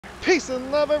Peace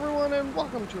and love, everyone, and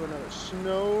welcome to another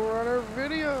Snowrunner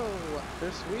video.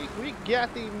 This week we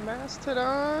got the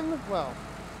Mastodon. Well,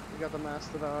 we got the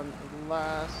Mastodon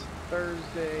last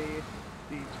Thursday,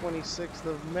 the 26th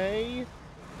of May,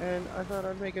 and I thought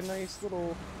I'd make a nice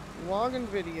little login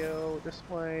video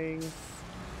displaying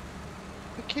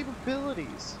the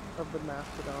capabilities of the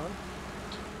Mastodon.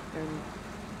 And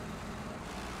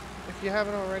if you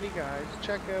haven't already, guys,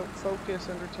 check out Focus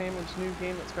Entertainment's new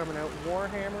game that's coming out,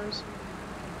 Warhammers.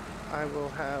 I will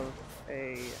have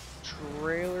a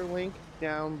trailer link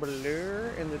down below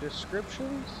in the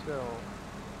description, so,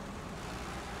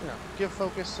 you know, give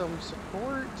Focus some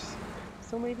support,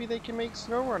 so maybe they can make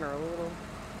Snowrunner a little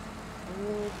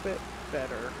bit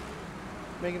better.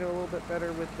 Make it a little bit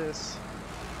better with this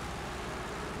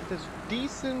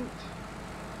decent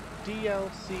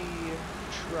DLC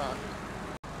truck.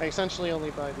 I essentially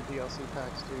only buy the DLC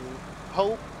packs to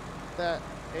hope that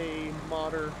a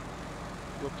modder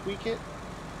will tweak it,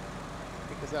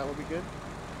 because that will be good.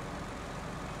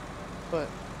 But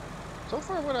so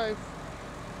far what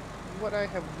I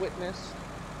have witnessed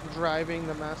driving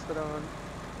the Mastodon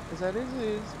is that it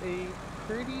is a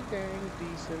pretty dang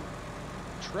decent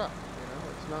truck. You know,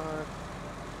 it's not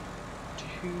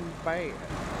too bad.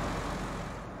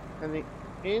 And the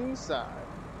inside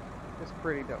is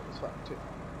pretty dope as fuck too.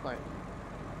 Like,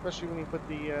 especially when you put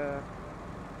the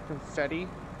confetti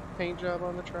paint job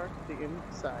on the truck, the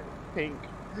inside is pink.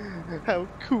 How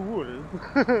cool!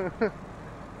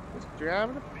 Just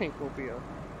driving a Pinkmobile.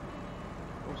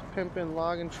 Most pimpin'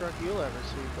 logging truck you'll ever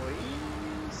see,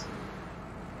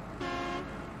 boys.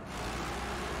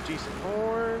 Decent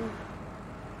horn.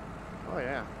 Oh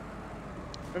yeah.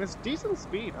 And it's decent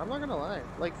speed, I'm not gonna lie.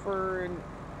 Like for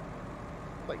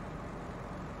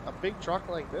a big truck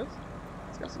like this,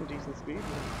 it's got some decent speed.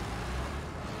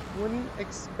 Wouldn't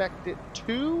expect it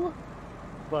to,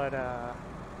 but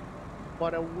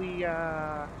we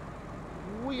are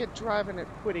driving it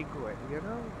pretty good, you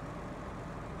know.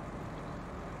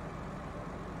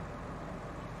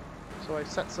 So I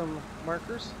set some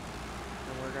markers,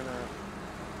 and we're gonna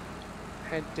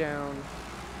head down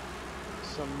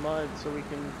some mud so we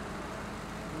can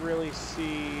really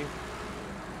see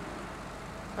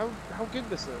how good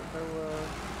this is, how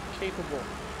capable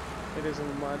it is in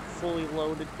the mud, fully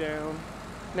loaded down.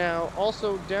 Now,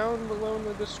 also down below in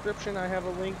the description, I have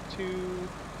a link to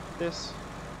this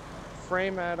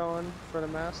frame add-on for the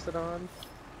Mastodon,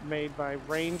 made by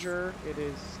Ranger. It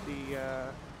is the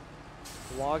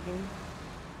logging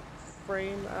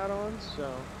frame add-on,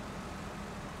 so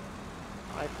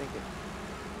I think it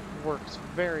works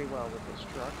very well with this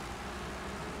truck.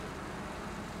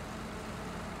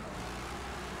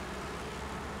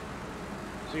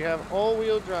 So you have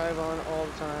all-wheel drive on all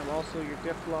the time. Also, your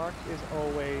diff lock is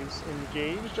always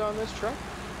engaged on this truck,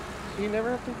 so you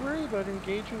never have to worry about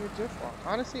engaging your diff lock.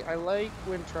 Honestly, I like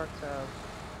when trucks have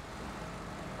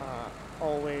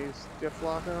always diff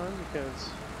lock on,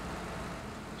 because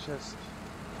it just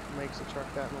makes the truck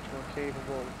that much more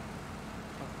capable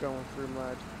of going through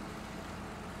mud.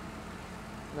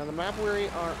 Now, the map we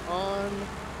are on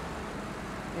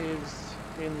is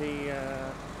in the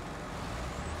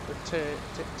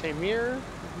Taimyr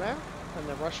map and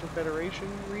the Russian Federation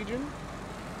region.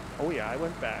 Oh yeah, I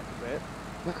went back a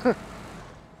bit.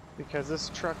 Because this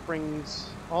truck brings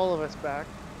all of us back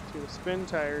to the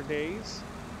Spintire days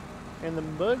and the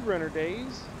MudRunner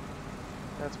days.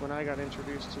 That's when I got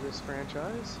introduced to this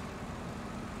franchise,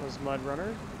 was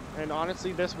MudRunner. And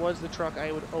honestly, this was the truck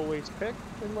I would always pick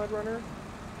in MudRunner.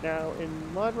 Now, in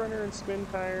MudRunner and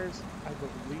Spintires, I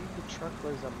believe the truck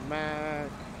was a Mac,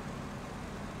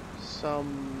 some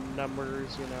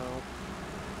numbers, you know.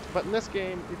 But in this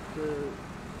game, it's the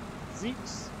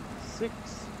Ziks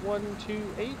 612H or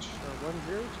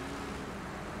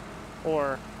 102,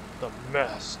 or the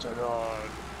Mastodon,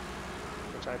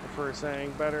 which I prefer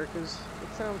saying better because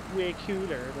it sounds way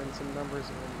cooler than some numbers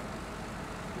in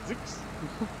Ziks.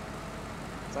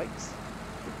 Ziks?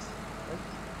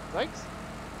 Ziks?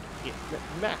 Yeah,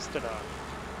 Mastodon.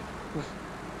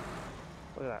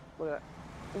 Look at that. Look at that.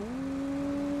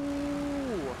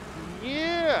 Ooh,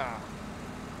 yeah!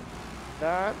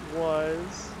 That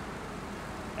was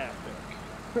epic.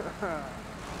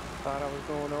 Thought I was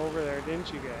going over there,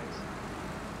 didn't you guys?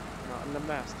 Not in the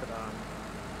Mastodon.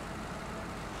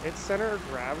 Its center of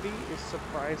gravity is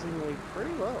surprisingly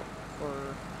pretty low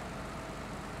for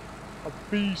a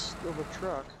beast of a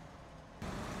truck.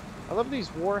 I love these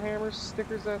Warhammer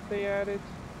stickers that they added.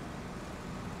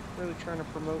 Really trying to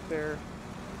promote their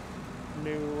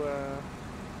new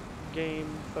game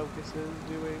Focus is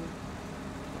doing.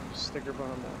 Sticker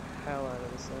bomb the hell out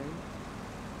of this thing.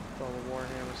 all the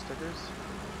Warhammer stickers.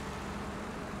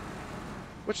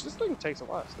 Which this thing takes a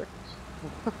lot of stickers.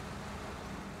 Oh,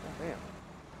 damn.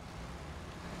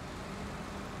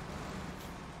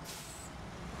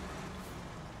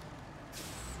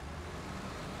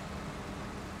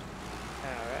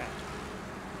 Alright.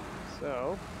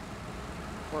 So,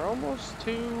 we're almost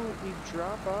to the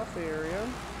drop-off area.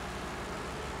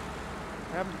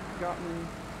 I haven't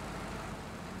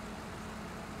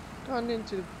gotten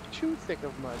into too thick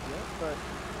of mud yet, but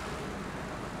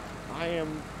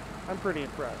I'm pretty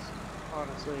impressed,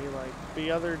 honestly. Like, the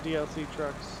other DLC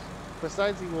trucks,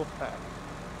 besides the Wolfpack,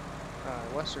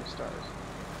 Western Stars,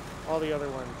 all the other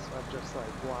ones, I'm just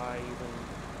like, why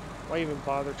even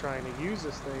bother trying to use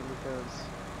this thing, because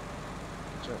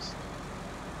it just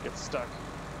gets stuck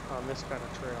on this kind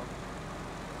of trail.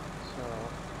 So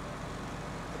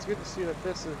it's good to see that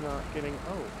this is not getting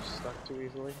stuck too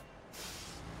easily.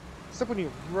 Except when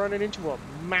you run it into a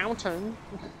mountain.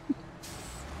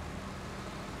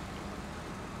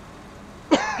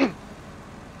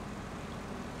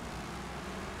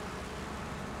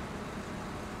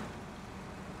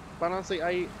 But honestly,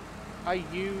 I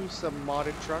use some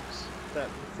modded trucks that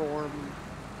perform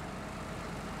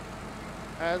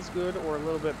as good or a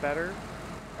little bit better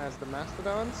as the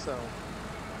Mastodon, so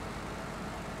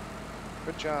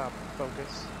good job,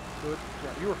 Focus. Good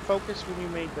job. You were focused when you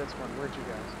made this one, weren't you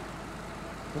guys?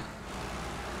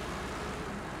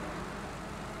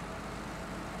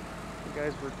 You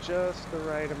guys were just the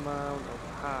right amount of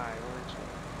high, weren't you?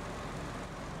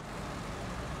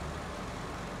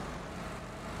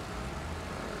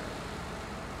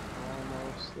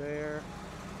 Almost there.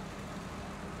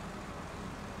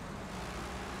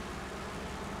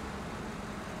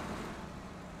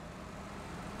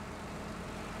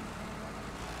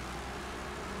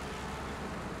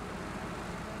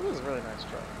 This is a really nice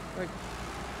truck. Like,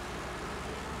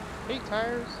 8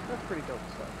 tires, that's pretty dope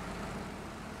stuff.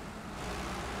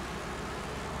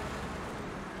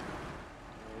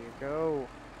 There you go.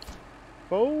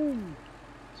 Boom!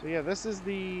 So yeah, this is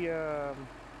the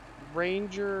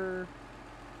Ranger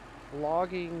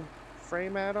logging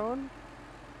frame add-on,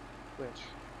 which,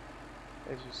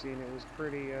 as you've seen, it was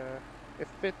pretty, it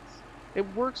fits, it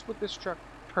works with this truck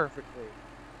perfectly.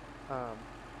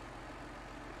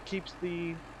 Keeps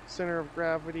the center of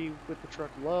gravity with the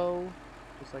truck low,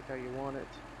 just like how you want it.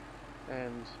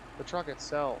 And the truck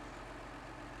itself,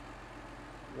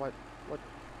 what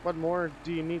more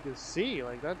do you need to see?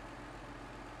 Like,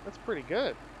 that's pretty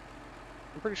good.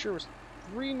 I'm pretty sure it was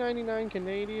 $3.99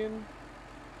 Canadian,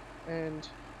 and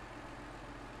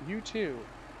you too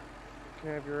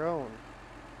can have your own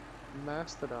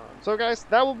Mastodon. So guys,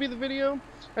 that will be the video.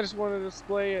 I just wanted to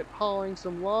display it hauling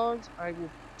some logs. I will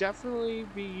definitely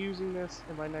be using this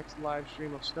in my next live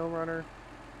stream of Snowrunner.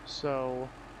 So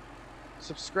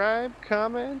subscribe,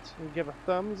 comment, and give a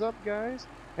thumbs up, guys.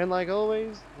 And like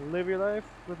always, live your life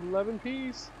with love and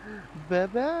peace. Bye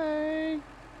bye.